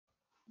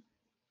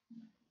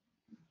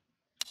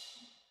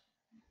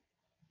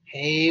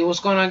Hey, what's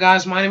going on,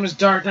 guys? My name is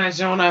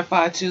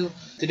Dark90952.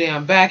 Today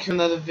I'm back here with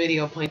another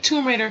video playing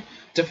Tomb Raider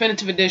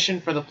Definitive Edition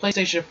for the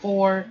PlayStation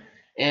 4.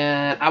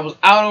 And I was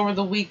out over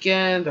the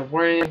weekend. There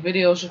weren't any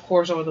videos, of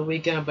course, over the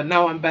weekend, but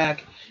now I'm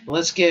back.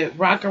 Let's get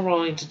rock and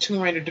rolling to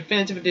Tomb Raider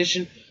Definitive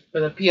Edition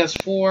for the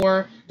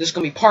PS4. This is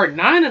going to be part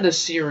 9 of the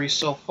series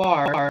so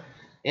far.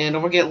 And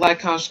don't forget, like,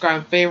 comment, subscribe,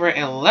 and favorite,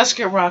 and let's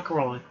get rock and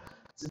rolling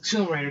to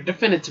Tomb Raider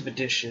Definitive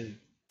Edition.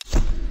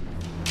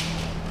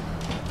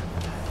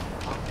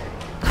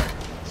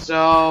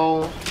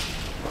 So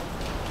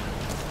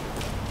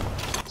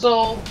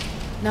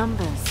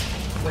numbers.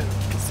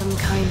 Some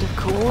kind of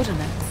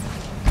coordinates.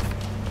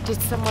 Did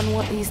someone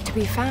want these to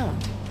be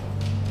found?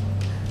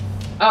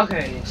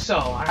 Okay, so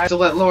I have to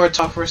let Laura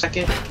talk for a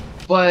second,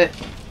 but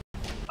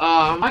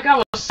like I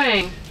was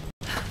saying,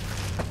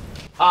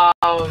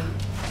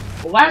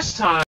 last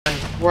time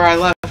where I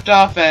left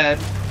off at,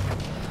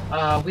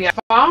 we had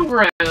found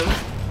Graham,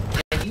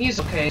 and he's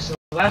okay, so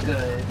that's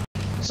good.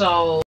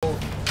 So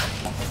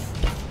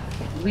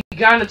we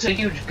got into a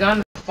huge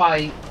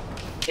gunfight,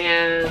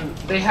 and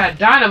they had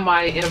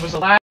dynamite, and it was a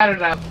ladder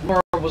that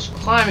Laura was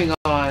climbing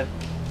on,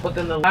 but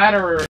then the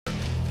ladder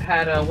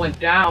had went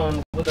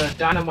down with the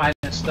dynamite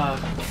and stuff,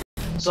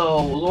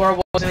 so Laura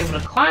wasn't able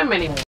to climb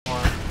anymore.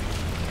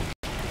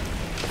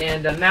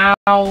 And now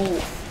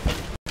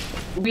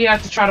we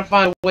have to try to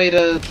find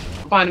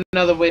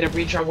another way to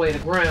reach our way to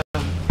Graham,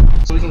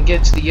 so we can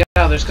get to the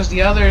others, because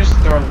the others,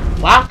 they're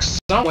locked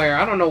somewhere.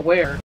 I don't know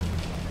where.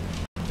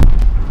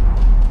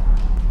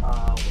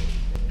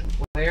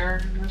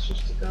 Where am I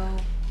supposed to go?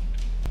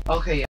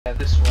 Okay, yeah,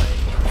 this way.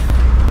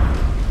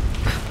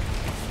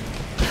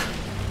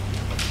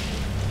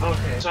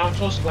 Okay, so I'm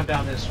supposed to go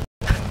down this way.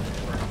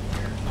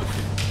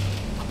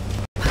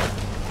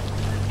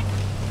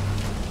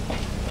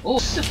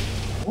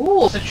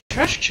 Ooh, it's a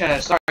treasure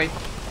chest. Sorry.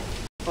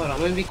 Hold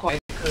on, let me be quiet.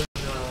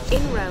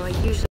 In row are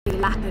usually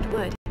lacquered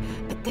wood,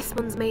 but this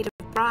one's made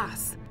of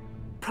brass.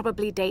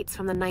 Probably dates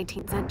from the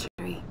 19th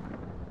century.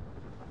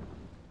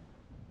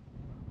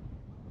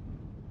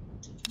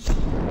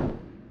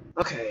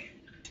 Okay.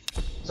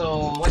 So,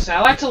 like I said,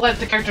 I like to let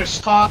the characters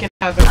talk and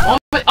have their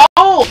moment.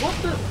 Oh! What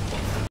the?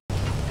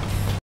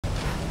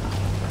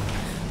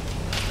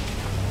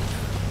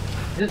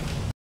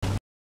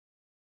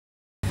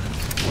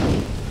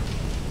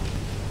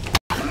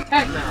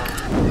 Heck no.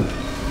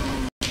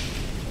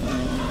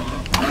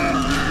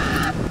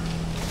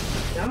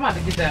 I'm about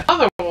to get that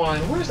other one.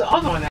 Where's the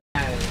other one at?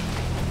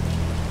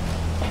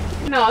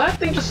 No, that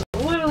thing just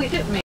literally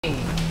hit me.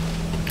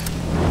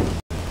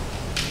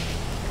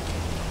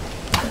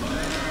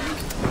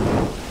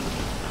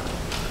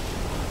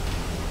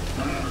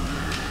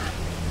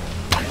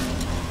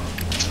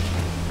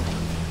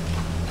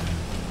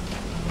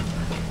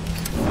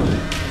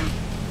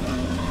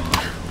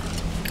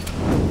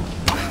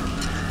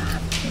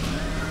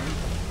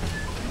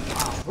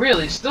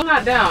 Really? Still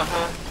not down,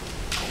 huh?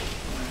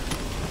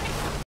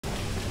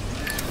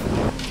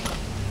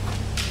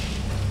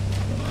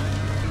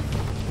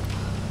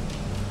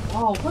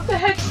 Oh, what the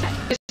heck?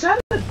 Is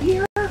that a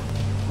deer?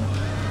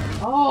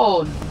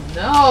 Oh,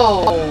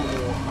 no.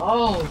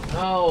 Oh,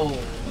 no.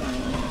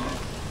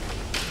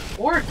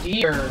 Poor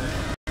deer.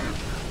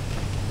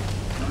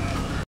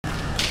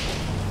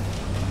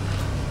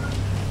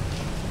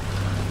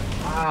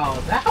 Wow,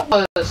 that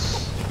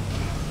was...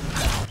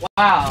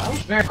 Wow, that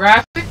was very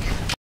graphic.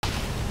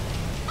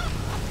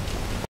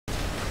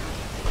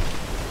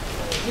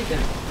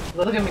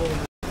 Look at me.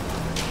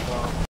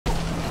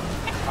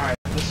 Alright,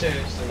 but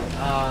seriously,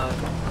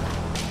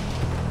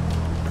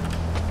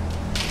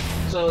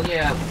 so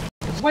yeah.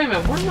 Wait a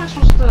minute, where am I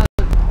supposed to...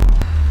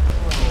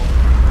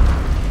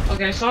 Oh.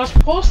 Okay, so I'm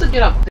supposed to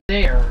get up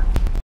there.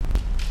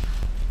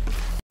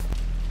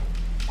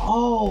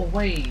 Oh,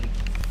 wait.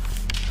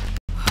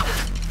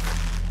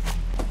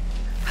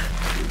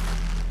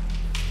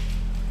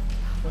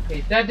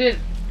 Okay, that did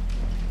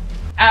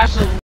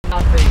absolutely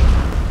nothing.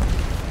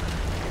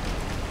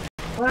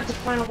 I have to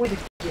find a way to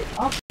get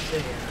up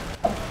there.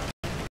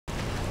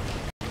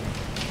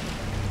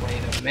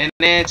 Wait a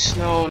minute.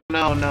 No.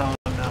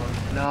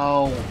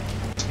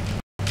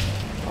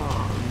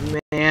 Oh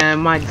man,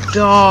 my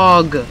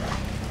dog.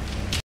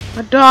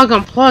 My dog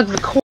unplugged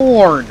the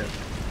cord.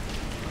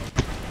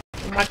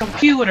 My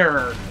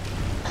computer.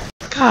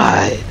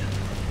 God.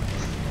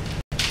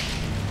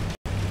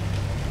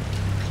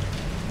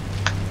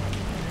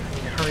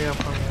 Hurry up.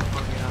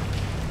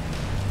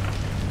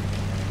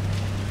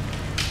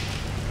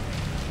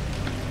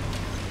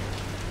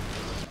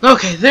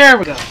 Okay, there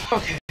we go.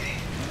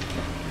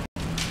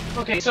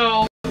 Okay,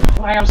 so,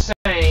 like I was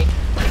saying...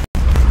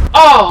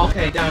 Oh,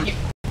 okay, down here.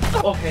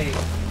 Okay.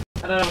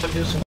 I don't know if I'm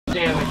doing some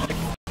damage.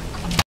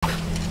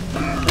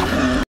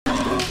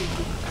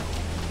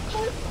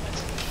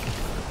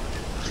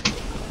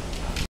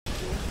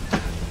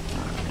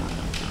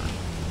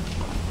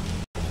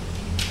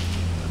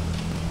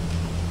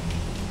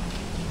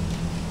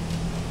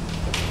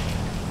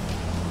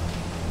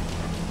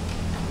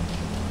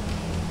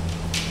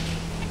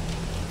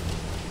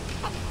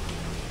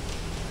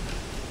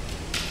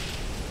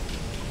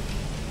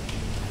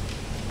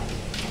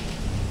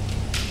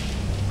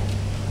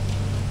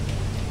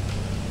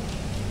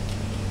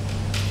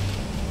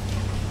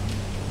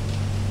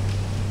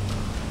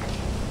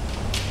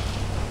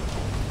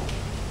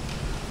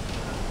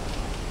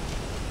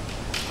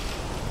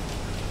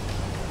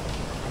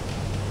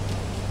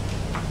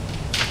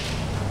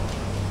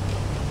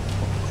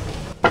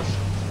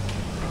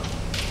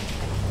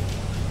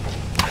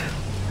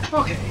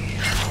 Okay.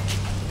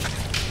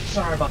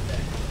 Sorry about that.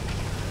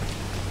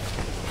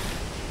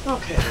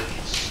 Okay,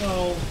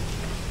 so...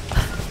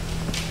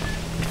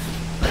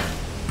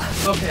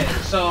 Okay,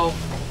 so...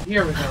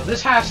 Here we go.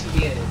 This has to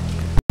be it.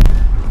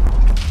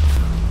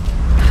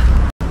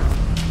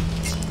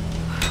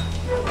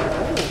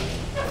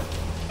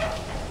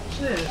 What's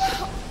this?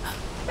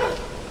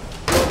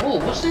 Oh,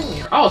 what's in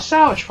here? Oh,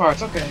 salvage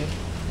parts, okay.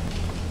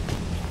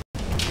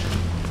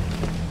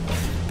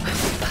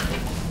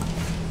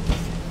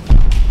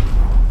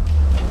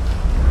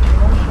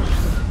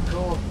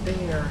 Go up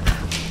there.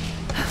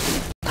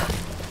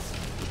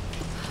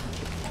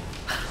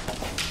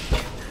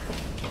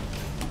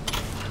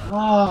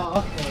 Oh,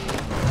 okay.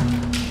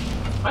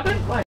 I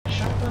didn't like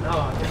shotgun. Oh,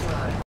 I guess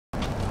not.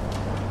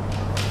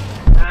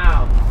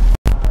 Now.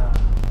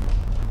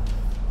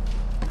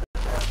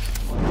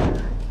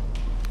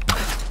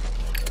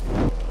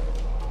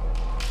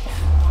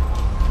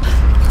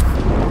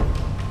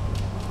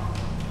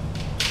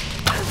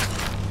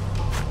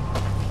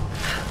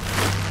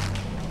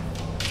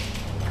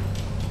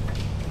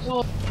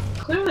 So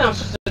clearly I'm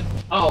supposed to.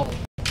 Oh.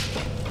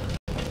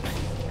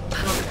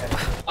 Okay.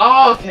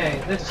 Oh,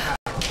 okay. This is how.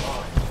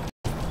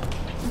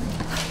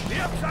 The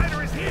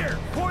outsider is here!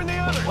 Warn the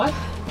others! What?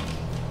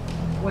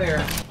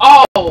 Where?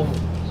 Oh!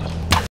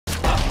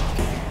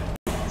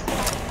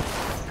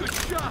 Good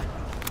shot!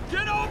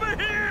 Get over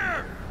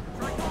here!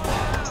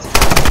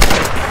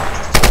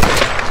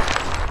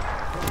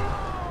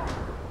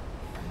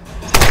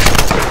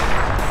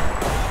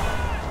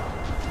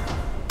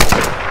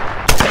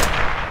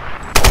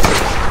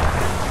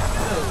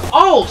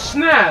 Oh,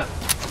 snap!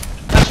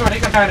 That's right, I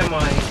got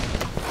dynamite.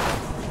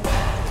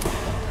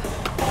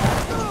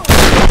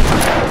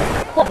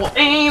 Horrible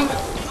aim!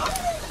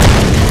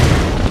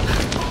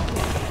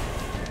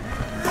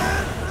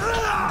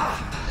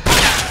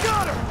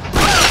 Got her!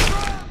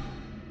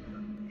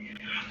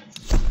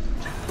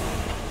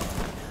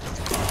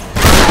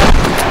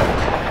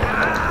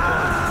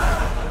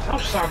 I'm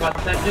sorry about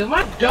that, dude.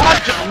 My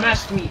dog just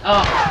messed me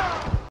up.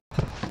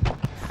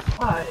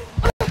 Why?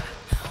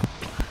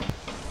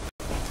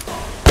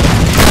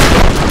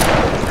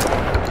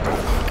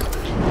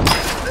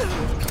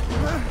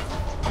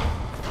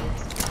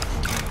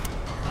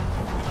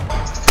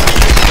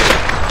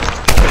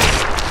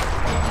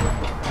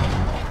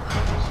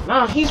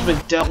 Oh, he's been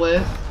dealt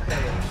with.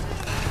 Okay.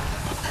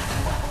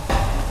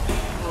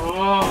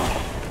 Oh.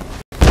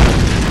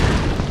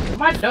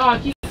 My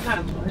dog, he kind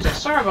of...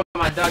 Sorry about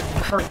my dog,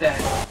 you heard that.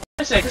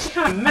 I said, because he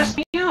kind of messed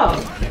me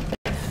up.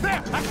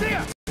 There! I see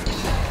him!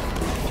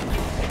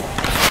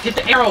 Get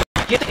the arrows!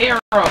 Get the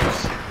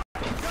arrows!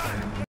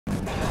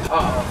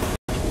 Uh-oh.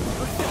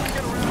 Let's see if we can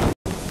get around.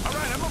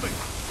 Alright, I'm moving.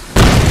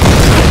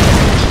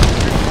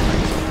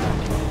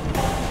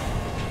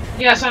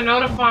 Yes, I know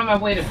to find my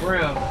way to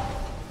Grim.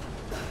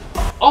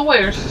 Oh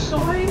wait, there's this a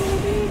way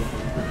maybe?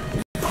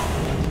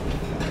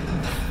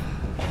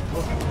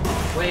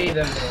 Wait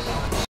a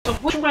minute. So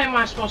which way am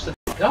I supposed to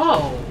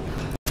go?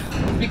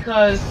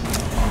 Because...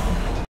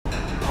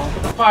 I'll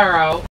put the fire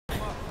out.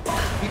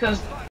 Because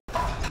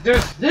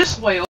there's this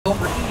way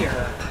over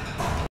here.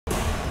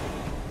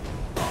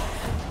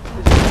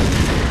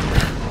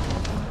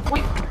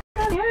 Wait, where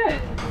are they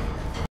at?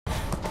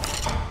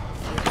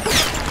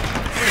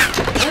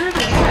 Where are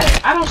they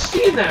at? I don't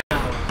see them.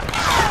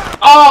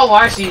 Oh,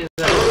 I see them.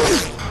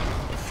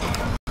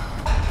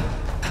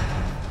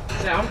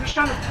 Yeah, I'm just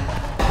trying to...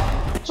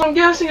 So I'm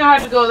guessing I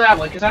have to go that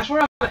way, because that's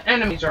where the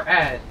enemies are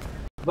at.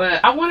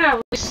 But I want to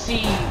at least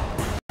see...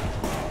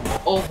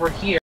 over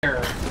here.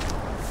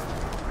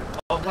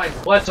 Oh, like,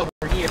 what's over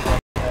here?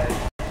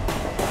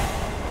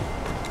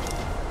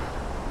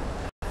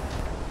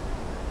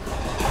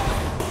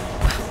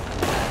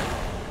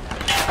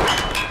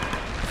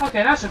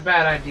 Okay, that's a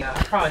bad idea.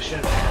 I probably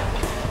shouldn't have.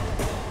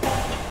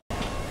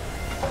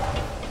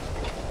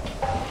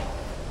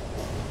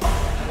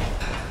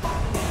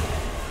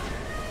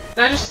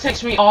 That just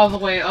takes me all the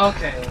way.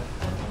 Okay.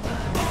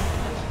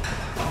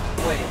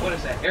 Wait, what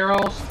is that?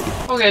 Arrows?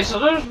 Okay, so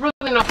there's really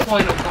no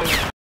point of going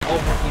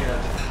over here.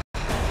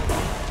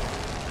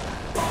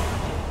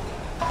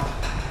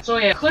 So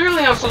yeah,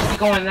 clearly I'm supposed to be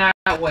going that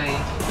way,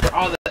 where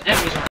all the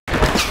enemies are.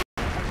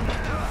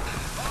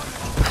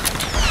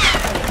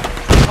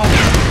 Oh,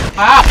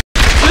 wow!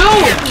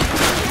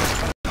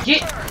 Dude!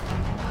 Get...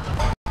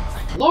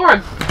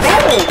 Lord,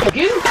 bro!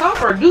 Get in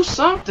cover, do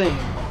something!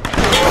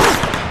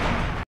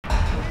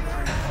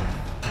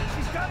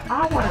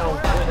 I wanna know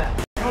where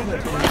that helmet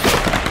is.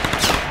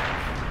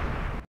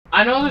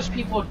 I know there's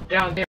people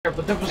down there,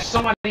 but there was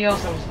somebody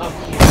else that was up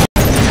here.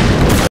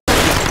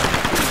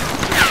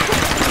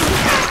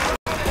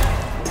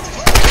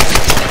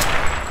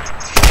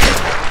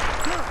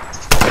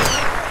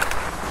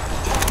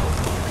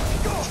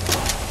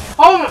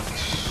 Oh my...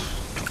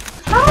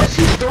 How does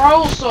he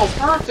throw so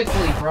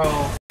perfectly, bro?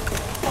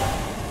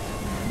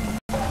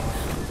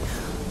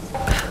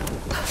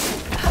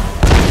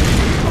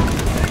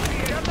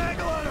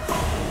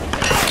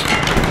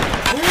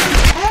 Where's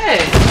his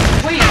head?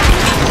 Wait.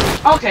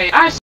 Okay,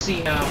 I see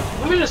him.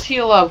 Let me just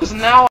heal up, because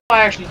now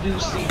I actually do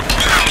see him.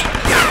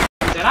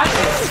 Did I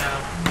see him now?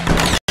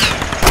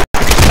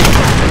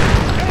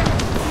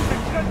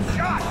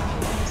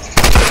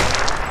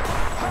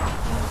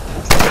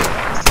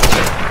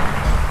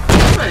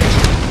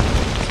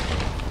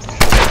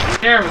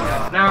 There we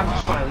go. Now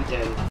I'm finally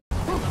dead.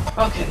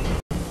 Okay.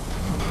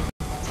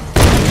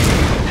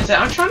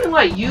 I'm trying to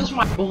like use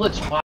my bullets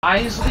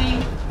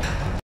wisely.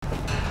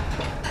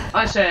 Like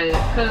I said,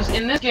 because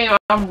in this game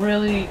I'm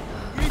really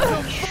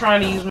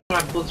trying to use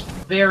my bullets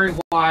very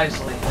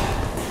wisely.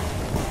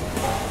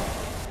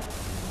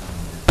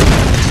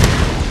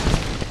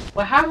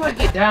 But how do I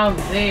get down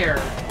there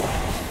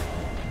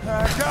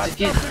to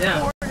get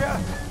them?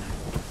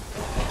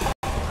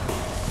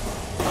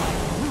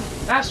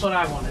 That's what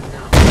I want to know.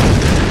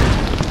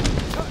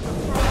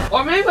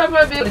 Or maybe I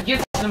might be able to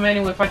get to them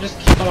anyway if I just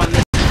keep on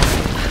this.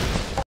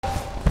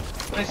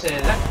 Like I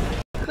said,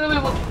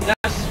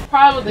 that's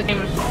probably the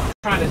game is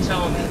trying to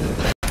tell me.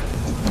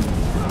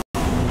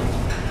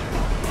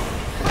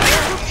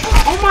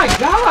 Oh my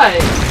god!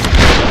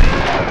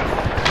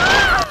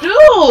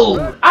 Dude!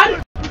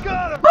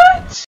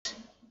 What?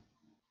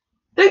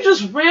 They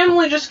just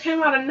randomly just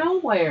came out of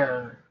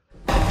nowhere.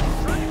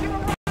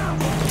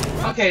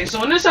 Okay,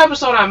 so in this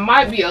episode I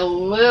might be a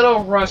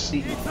little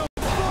rusty.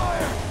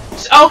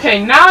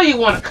 Okay, now you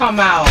want to come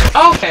out.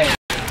 Okay.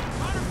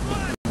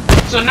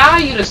 So now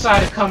you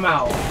decide to come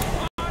out.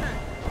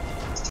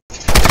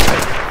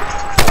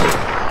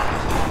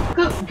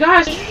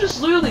 Guys, did you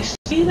just literally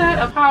see that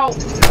of how...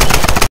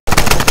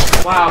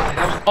 Wow, okay,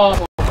 that was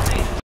awful.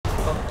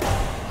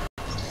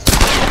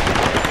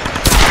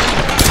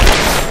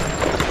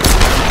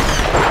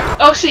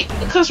 Oh, see,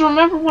 because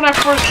remember when I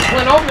first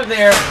went over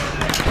there,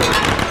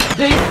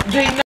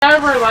 they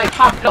never, like,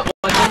 popped up,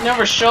 like, they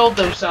never showed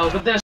themselves,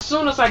 but then as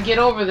soon as I get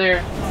over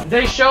there,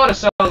 they show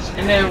themselves,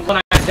 and then when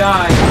I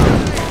die,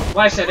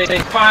 like I said, they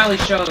finally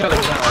show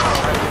themselves.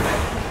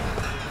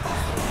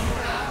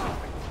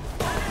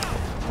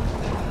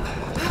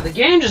 The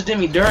game just did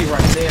me dirty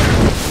right there.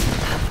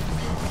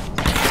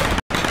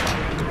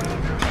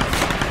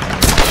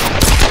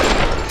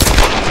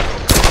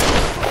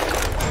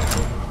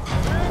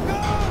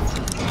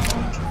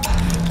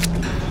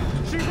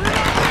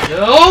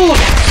 Dude!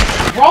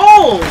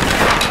 Roll!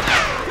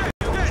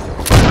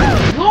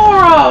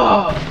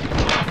 Laura!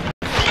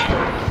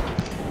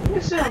 I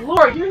said,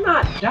 Laura, you're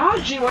not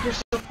dodging what you're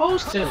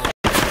supposed to.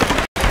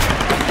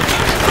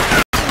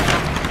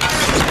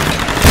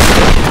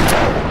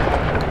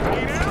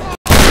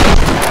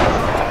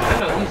 I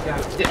know these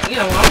guys. You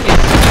know, I'm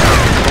getting...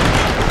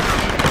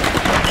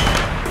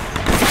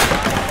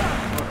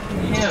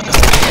 Yeah.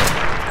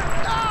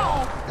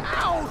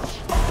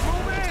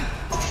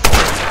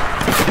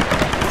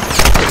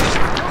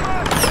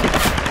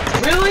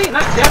 Really?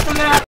 Not dead from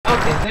that?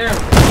 Okay, there we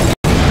go.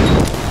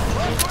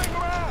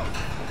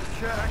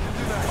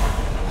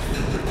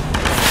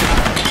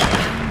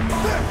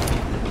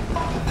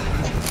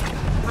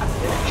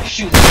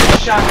 Shoot,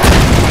 shot.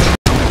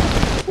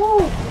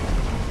 Woo!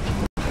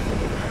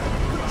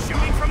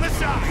 Shooting from the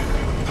side.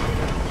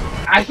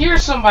 I hear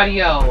somebody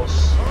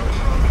else.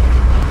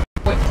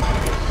 Wait.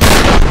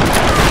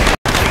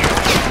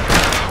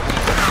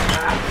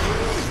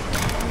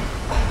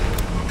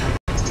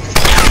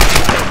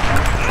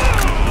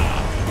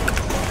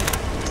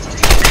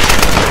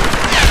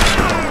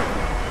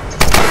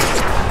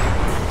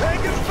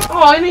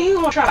 Oh, and he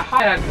gonna try to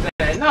hide after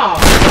that. No.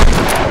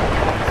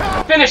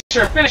 Finish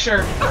her, finish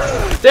her.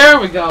 There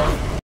we go.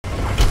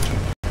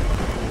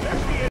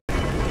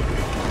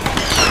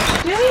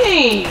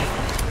 Dang.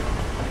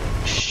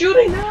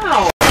 Shooting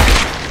now.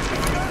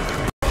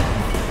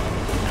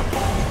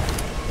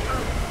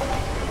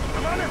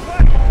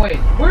 Wait,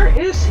 where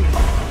is he?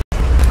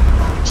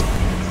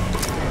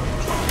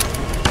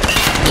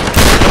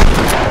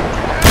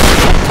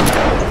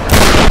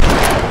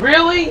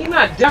 Really? You're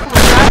not deaf from a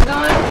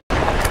shotgun?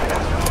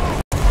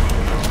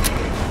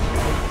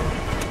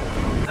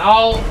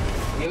 No,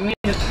 you mean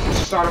to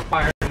start a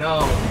fire?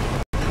 No.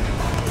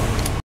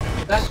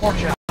 That's pork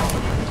chop.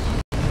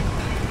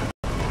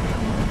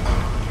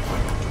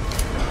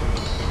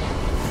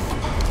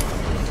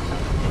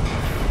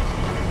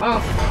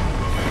 Oh.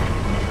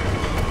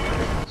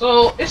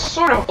 So, it's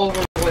sort of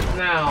over with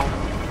now.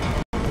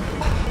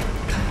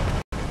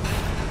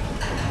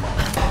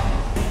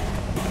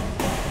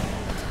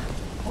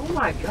 Oh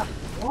my god.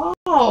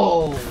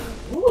 Whoa!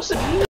 What was it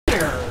here?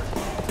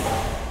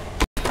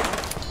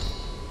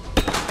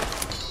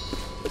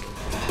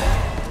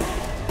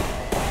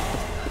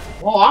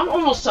 Whoa, I'm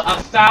almost to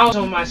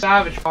 1,000 with my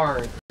Savage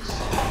cards.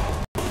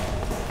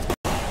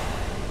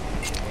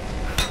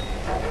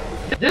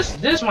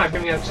 This might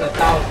bring me up to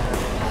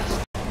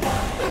 1,000.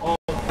 Oh,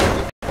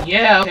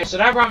 yeah, okay, so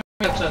that brought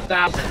me up to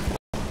 1,000.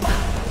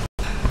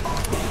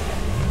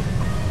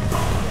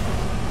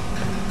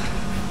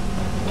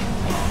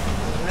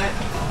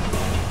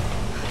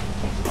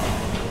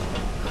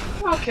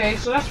 Okay,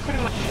 so that's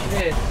pretty much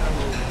it,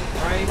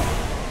 right?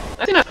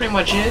 I think that's pretty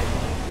much it,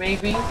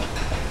 maybe.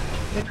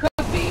 It could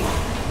be.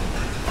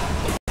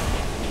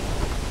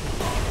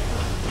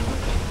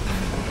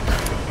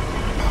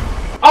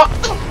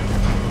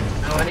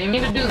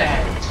 didn't mean to do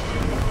that.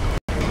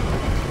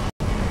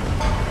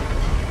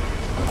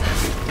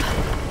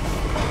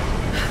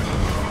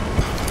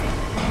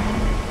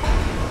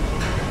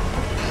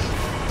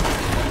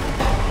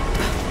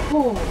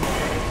 Ooh.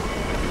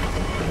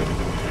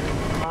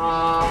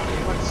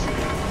 Let's see.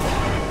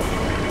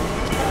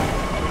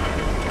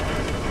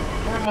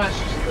 Where am I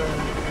supposed to...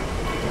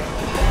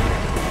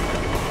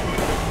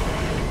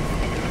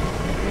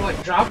 You know what?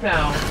 Drop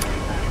down.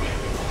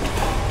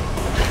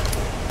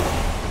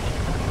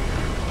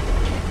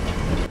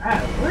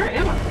 Where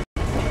am I?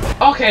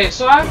 Okay,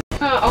 so I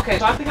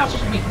think I'm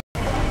supposed to be... I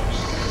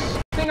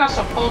think I'm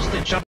supposed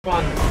to jump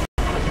on...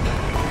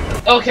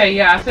 Okay,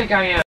 yeah, I think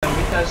I am,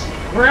 because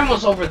Grim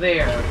was over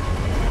there.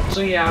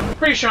 So yeah, I'm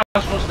pretty sure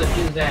I'm supposed to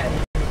do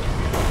that.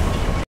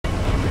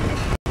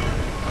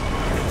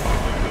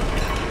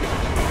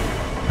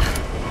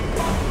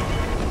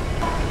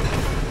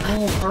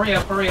 Oh, hurry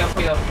up, hurry up,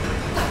 hurry up.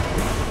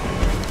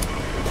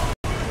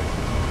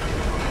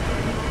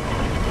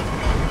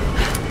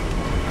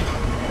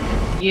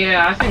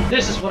 Yeah, I think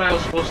this is what I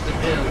was supposed to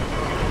do.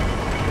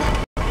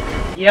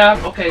 Yeah,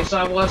 okay, so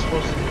I was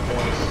supposed to do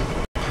this.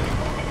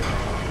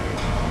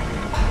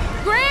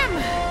 Grim!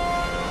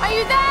 Are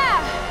you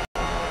there?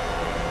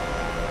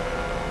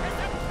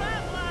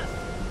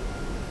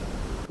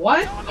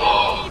 What?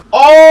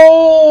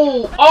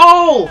 Oh!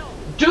 Oh!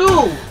 Dude!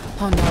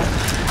 Oh no.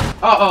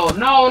 Uh-oh.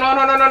 No, no,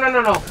 no, no, no, no,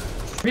 no, no.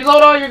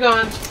 Reload all your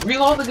guns.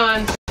 Reload the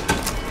guns.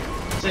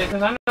 See,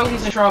 because I know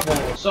he's in trouble,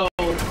 so...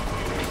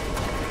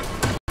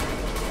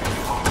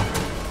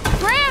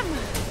 Grim!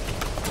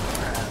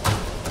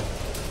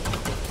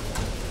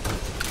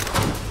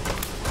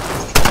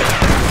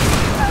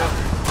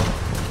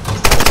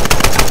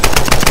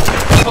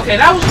 Okay,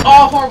 that was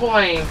all horrible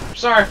aim.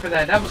 Sorry for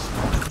that. That was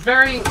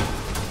very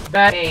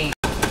bad aim.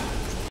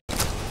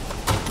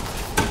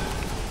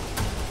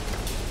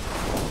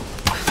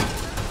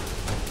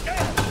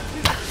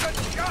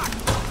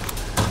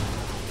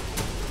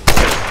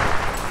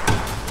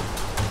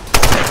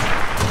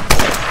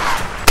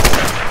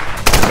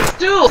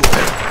 Dude!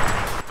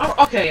 Oh,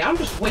 okay, I'm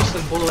just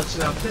wasting bullets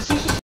now because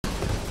he's just...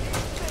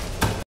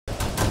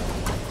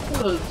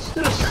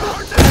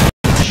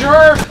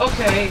 Jerk!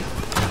 Okay.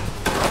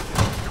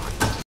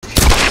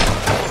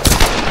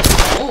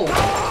 Oh.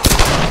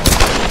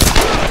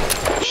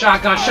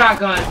 Shotgun,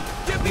 shotgun.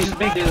 He's a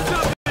big dude.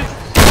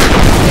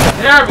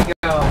 There we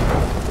go.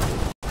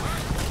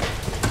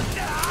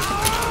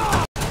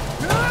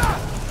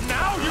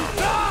 Now you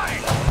die!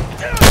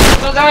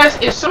 So guys,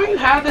 if some of you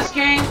have this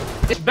game,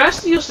 it's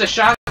best to use the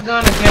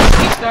shotgun against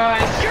these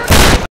guys,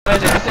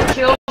 because it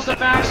kills them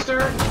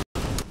faster.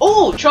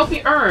 Oh,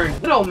 trophy earned,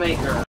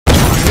 Widowmaker.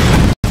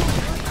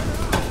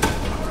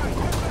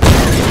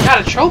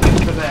 Got a trophy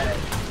for that.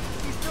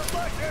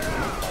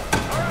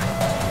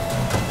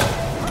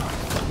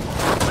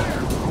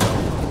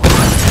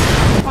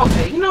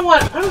 Okay, you know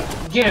what? I'm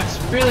getting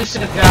really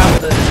sick of the guy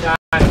with the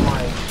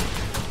dynamite.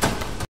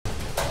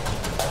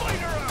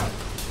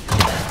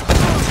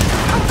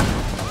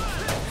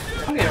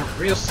 I'm getting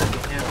real sick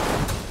of him.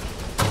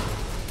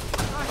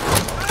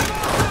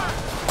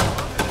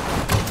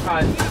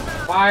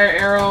 Fire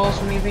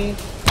arrows, maybe?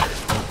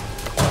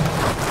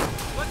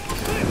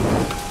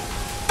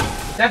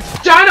 That's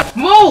dynamite!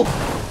 Move!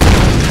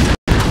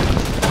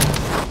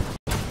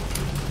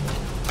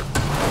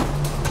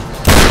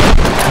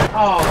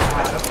 Oh,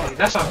 God, okay,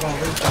 that's not gonna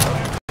reach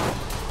out.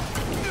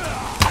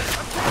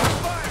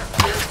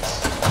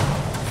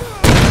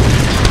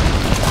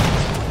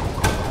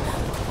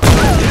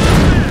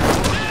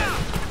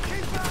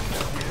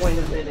 Wait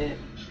a minute,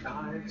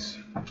 guys.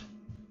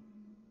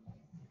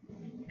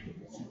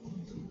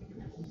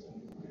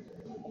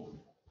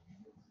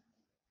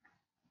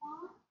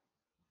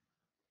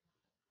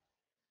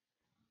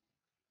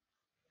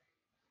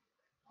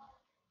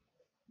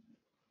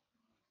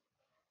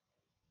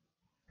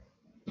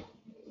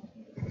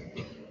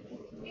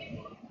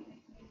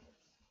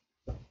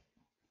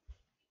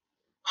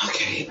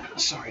 Okay,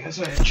 sorry, I just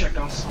had to check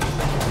on something.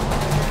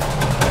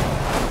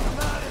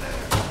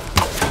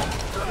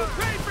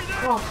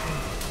 Okay.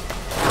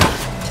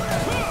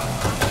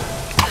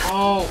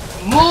 Oh,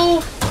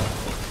 move!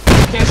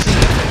 Can't see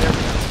anything.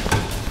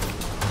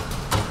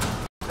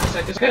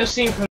 I could have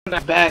seen from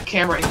that bad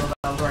camera angle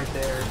that was right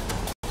there.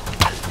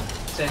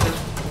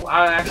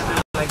 I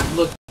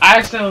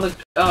accidentally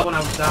looked up when I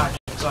was dodging,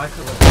 so I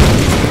could have.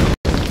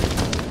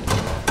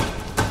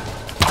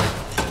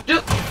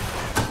 Dude!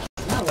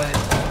 No way.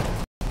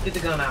 Get the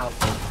gun out.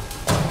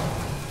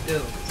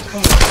 Dude,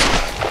 come on.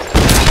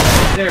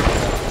 There we go.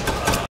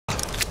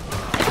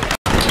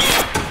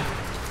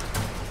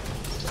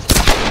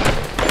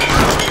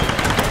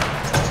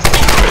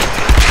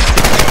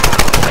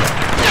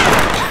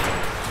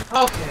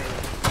 Okay.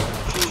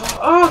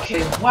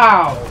 Okay,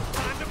 wow.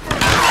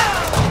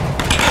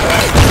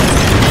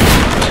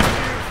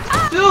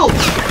 Dude,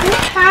 who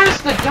has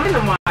the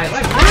dynamite?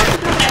 Like, where's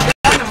the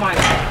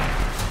dynamite?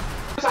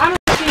 Because I don't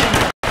see it.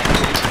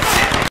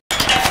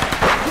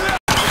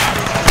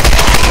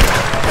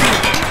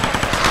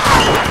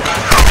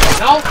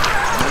 Nope.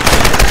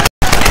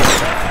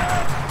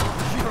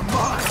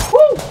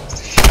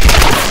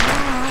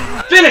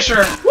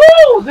 finisher!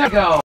 Woo! There we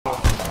go!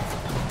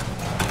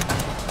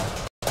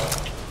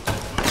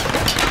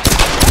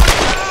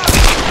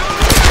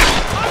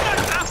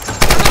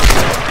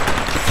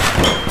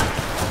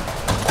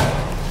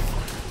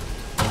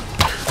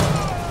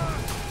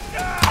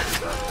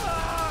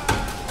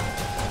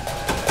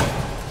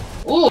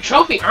 Ooh,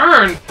 trophy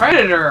earned!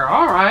 Predator!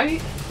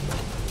 Alright.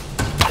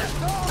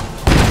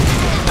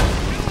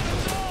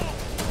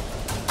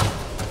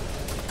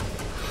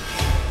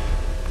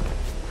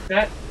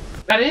 That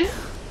it?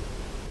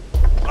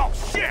 Oh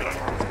shit!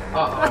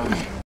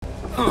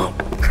 Uh-oh.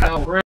 Oh,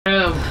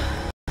 Grim.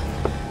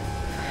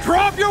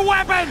 Drop your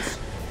weapons!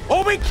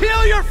 Or we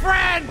kill your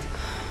friend!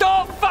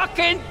 Don't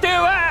fucking do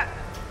it!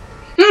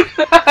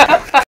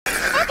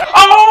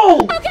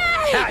 Oh!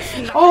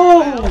 Okay!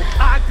 Oh!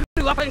 I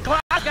grew up in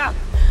Glasgow!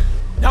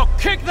 Now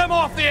kick them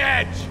off the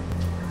edge!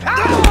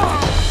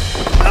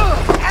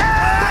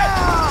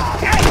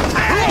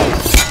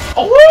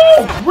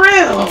 Oh,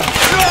 Grim!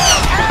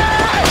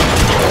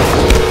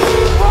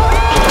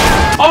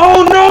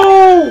 Oh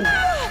no!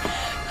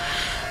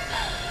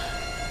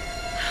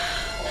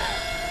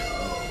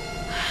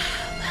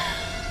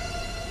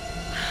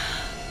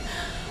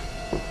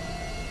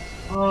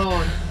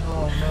 Oh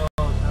no.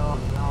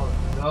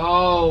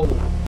 No.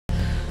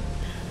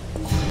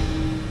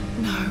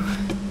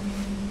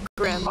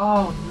 Grim.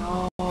 Oh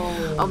no.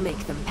 I'll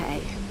make them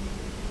pay.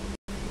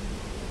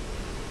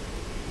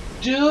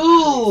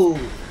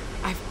 Dude!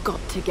 I've got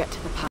to get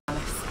to the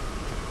palace.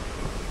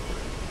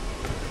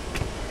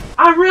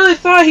 I really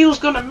thought he was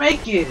gonna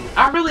make it.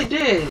 I really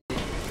did.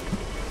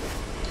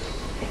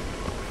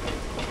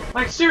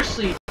 Like,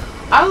 seriously,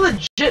 I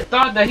legit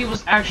thought that he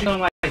was actually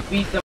gonna, like,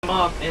 beat them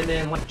up and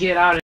then, like, get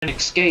out and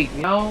escape,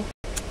 you know?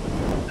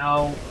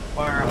 No.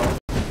 Wow.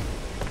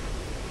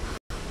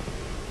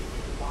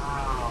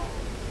 Wow.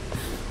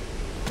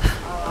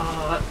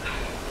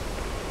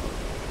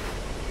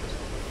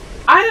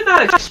 I did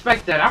not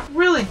expect that. I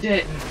really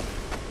didn't.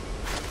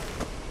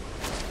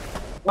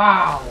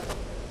 Wow.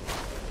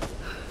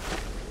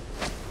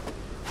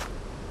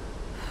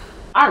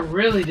 I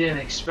really didn't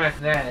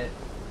expect that.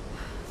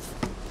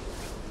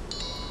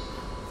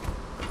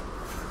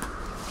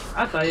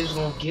 I thought he was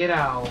gonna get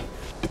out.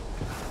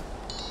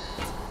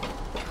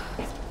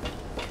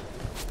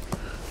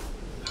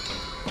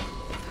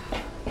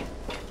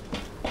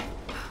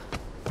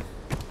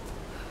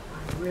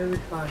 I really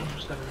thought he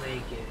was gonna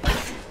make it.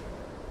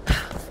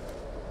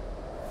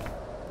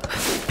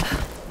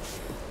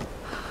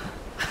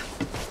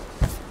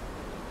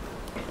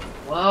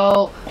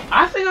 Well,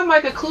 I think I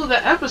might conclude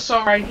the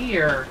episode right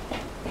here.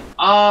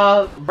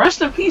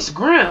 Rest in peace,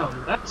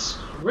 Grim. That's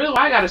really what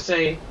I gotta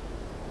say.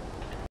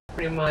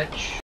 Pretty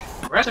much.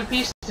 Rest in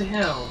peace to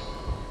him.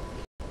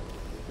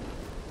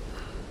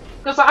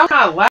 Because I was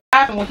kind of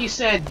laughing when he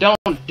said,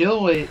 don't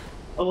do it,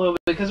 a little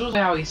bit, because it was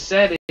how he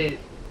said it.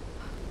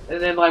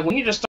 And then, like, when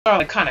he just started,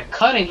 like, kind of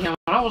cutting him,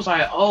 I was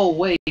like, oh,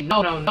 wait,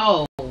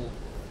 no.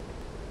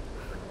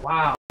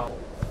 Wow.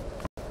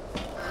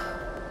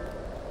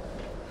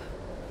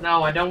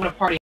 No, I don't want a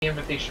party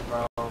invitation,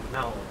 bro.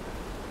 No.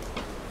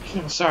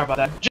 Sorry about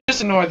that.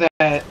 Just ignore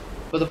that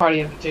for the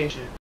party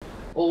invitation.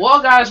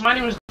 Well, guys, my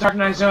name is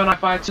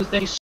Dark90952.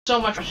 Thank you so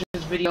much for watching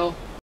this video.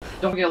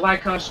 Don't forget to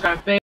like, comment,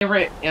 subscribe,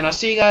 favorite, and I'll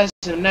see you guys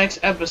in the next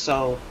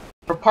episode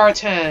for part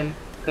 10,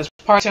 because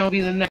part 10 will be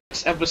the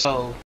next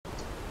episode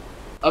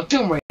of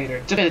Tomb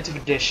Raider Definitive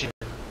Edition.